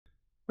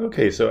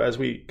Okay, so as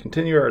we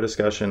continue our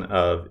discussion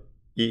of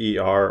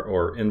EER,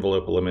 or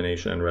Envelope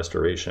Elimination and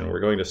Restoration, we're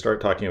going to start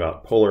talking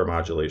about polar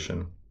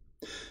modulation.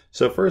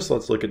 So first,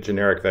 let's look at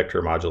generic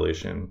vector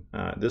modulation.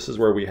 This is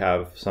where we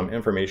have some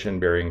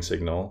information-bearing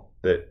signal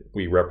that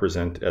we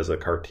represent as a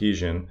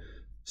Cartesian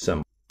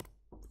symbol.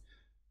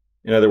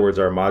 In other words,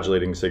 our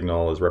modulating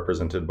signal is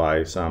represented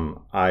by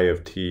some I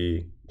of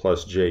t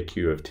plus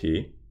jq of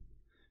t.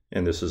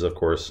 And this is, of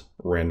course,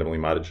 randomly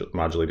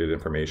modulated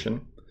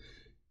information.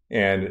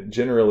 And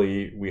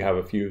generally, we have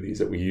a few of these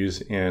that we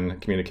use in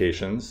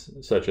communications,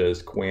 such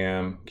as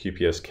QAM,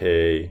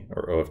 QPSK,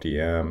 or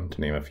OFDM,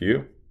 to name a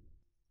few.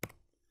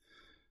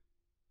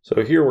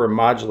 So here we're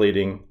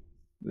modulating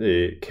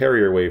the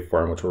carrier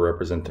waveform, which we're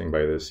representing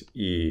by this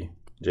E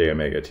j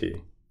omega t.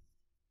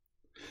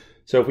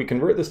 So if we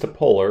convert this to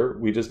polar,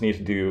 we just need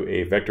to do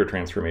a vector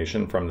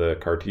transformation from the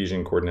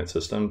Cartesian coordinate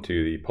system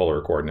to the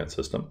polar coordinate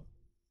system.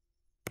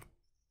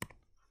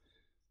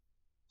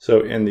 So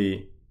in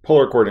the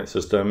polar coordinate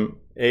system,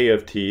 A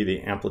of t,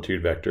 the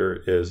amplitude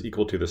vector, is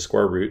equal to the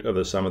square root of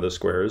the sum of the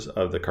squares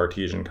of the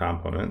Cartesian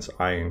components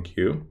I and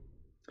q.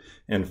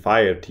 And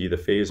phi of t, the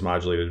phase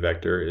modulated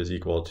vector, is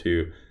equal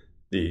to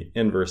the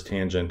inverse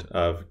tangent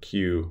of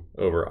q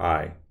over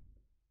I.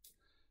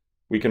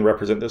 We can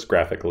represent this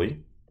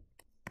graphically.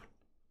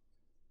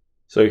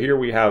 So here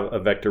we have a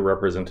vector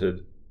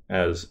represented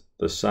as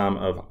the sum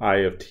of I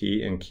of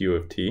t and q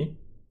of t.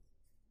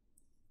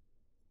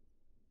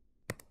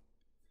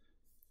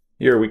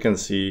 Here we can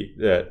see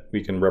that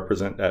we can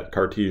represent that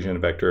Cartesian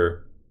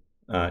vector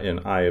in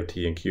I of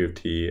t and q of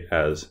t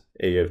as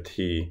A of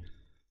t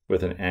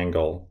with an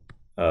angle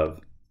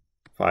of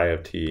phi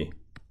of t.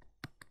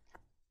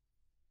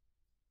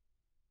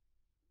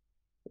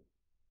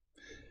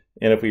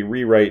 And if we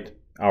rewrite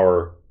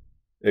our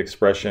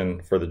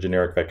expression for the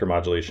generic vector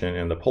modulation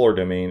in the polar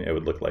domain, it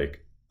would look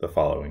like the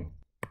following.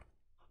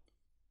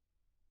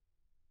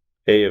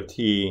 A of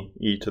t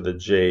e to the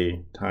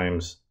j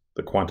times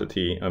the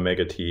quantity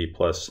omega t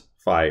plus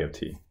phi of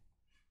t.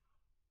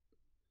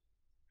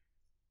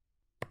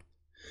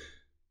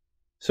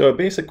 So a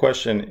basic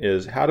question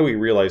is, how do we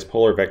realize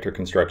polar vector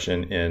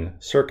construction in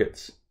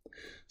circuits?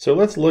 So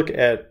let's look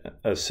at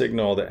a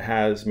signal that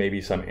has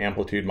maybe some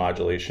amplitude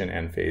modulation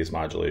and phase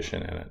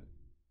modulation in it.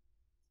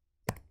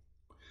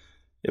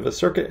 If a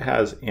circuit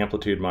has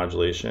amplitude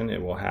modulation,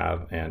 it will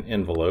have an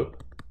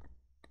envelope.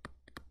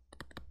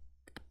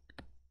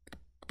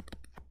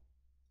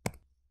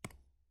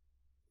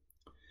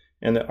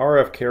 And the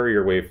RF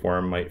carrier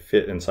waveform might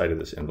fit inside of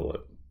this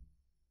envelope.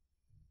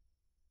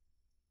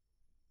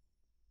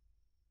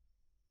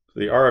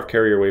 So the RF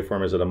carrier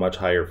waveform is at a much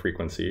higher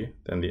frequency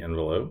than the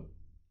envelope.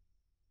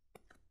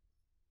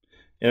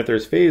 And if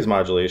there's phase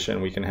modulation,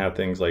 we can have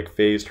things like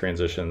phase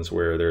transitions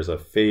where there's a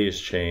phase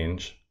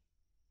change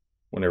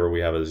whenever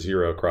we have a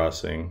zero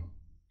crossing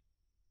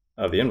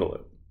of the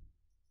envelope.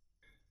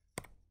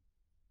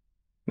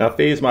 Now,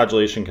 phase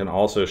modulation can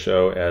also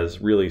show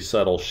as really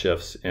subtle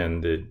shifts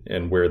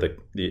in where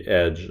the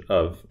edge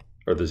of,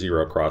 or the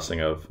zero crossing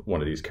of,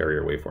 one of these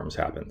carrier waveforms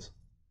happens.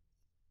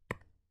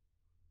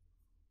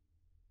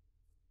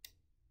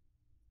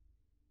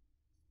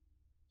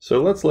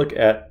 So let's look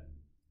at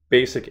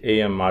basic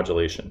AM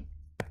modulation.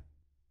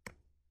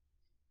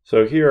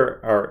 So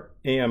here our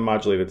AM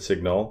modulated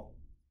signal,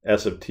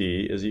 S of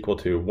t, is equal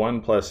to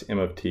 1 plus m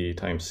of t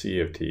times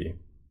c of t,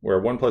 where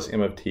 1 plus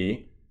m of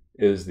t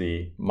is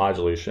the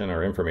modulation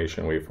or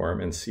information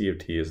waveform, and c of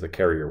t is the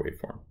carrier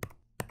waveform.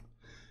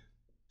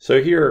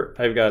 So here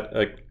I've got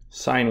a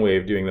sine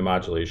wave doing the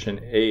modulation,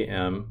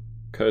 am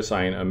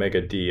cosine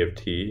omega d of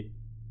t,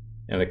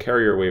 and the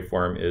carrier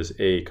waveform is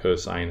a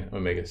cosine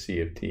omega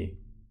c of t.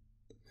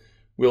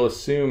 We'll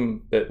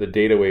assume that the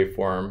data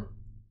waveform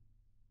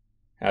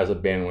has a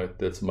bandwidth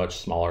that's much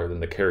smaller than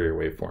the carrier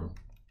waveform.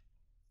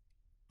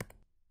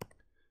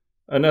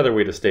 Another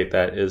way to state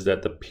that is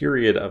that the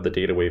period of the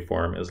data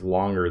waveform is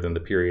longer than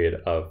the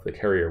period of the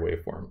carrier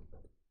waveform.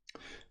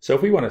 So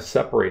if we want to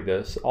separate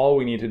this, all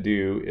we need to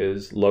do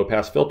is low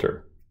pass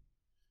filter.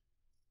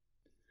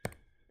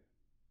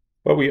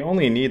 But we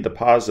only need the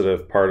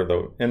positive part of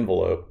the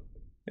envelope,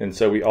 and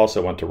so we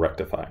also want to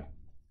rectify.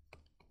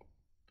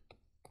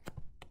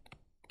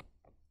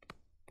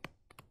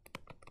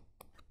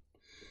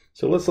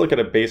 So let's look at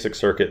a basic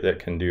circuit that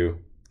can do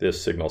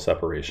this signal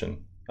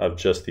separation of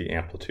just the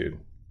amplitude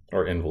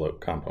or envelope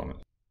component.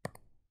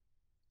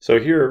 So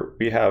here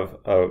we have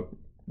a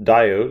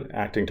diode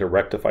acting to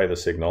rectify the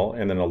signal,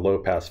 and then a low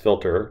pass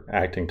filter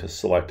acting to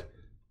select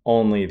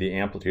only the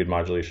amplitude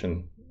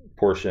modulation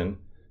portion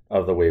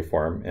of the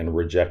waveform and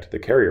reject the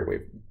carrier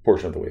wave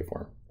portion of the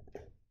waveform.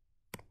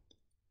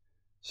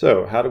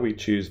 So how do we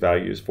choose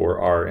values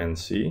for R and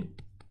C?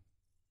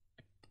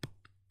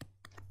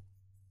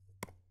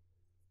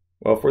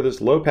 Well, for this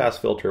low pass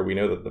filter, we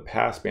know that the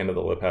pass band of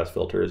the low pass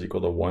filter is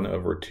equal to 1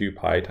 over 2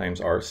 pi times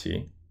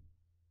RC.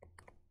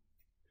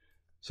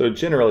 So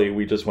generally,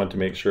 we just want to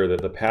make sure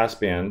that the pass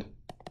band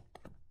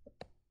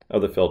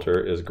of the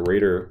filter is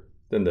greater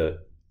than the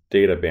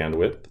data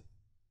bandwidth,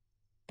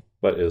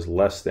 but is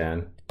less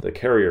than the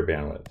carrier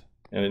bandwidth,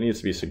 and it needs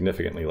to be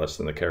significantly less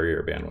than the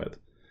carrier bandwidth.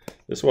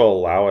 This will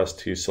allow us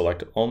to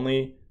select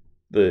only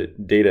the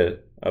data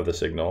of the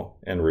signal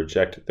and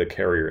reject the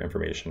carrier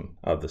information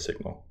of the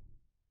signal.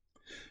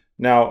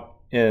 Now,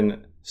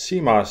 in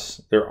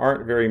CMOS, there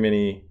aren't very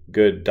many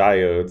good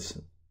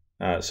diodes,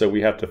 so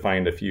we have to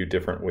find a few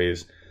different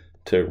ways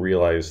to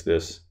realize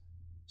this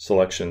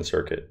selection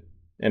circuit.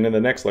 And in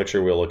the next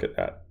lecture, we'll look at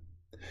that.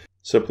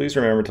 So please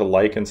remember to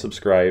like and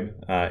subscribe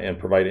and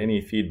provide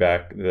any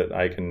feedback that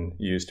I can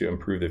use to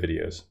improve the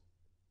videos.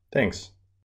 Thanks.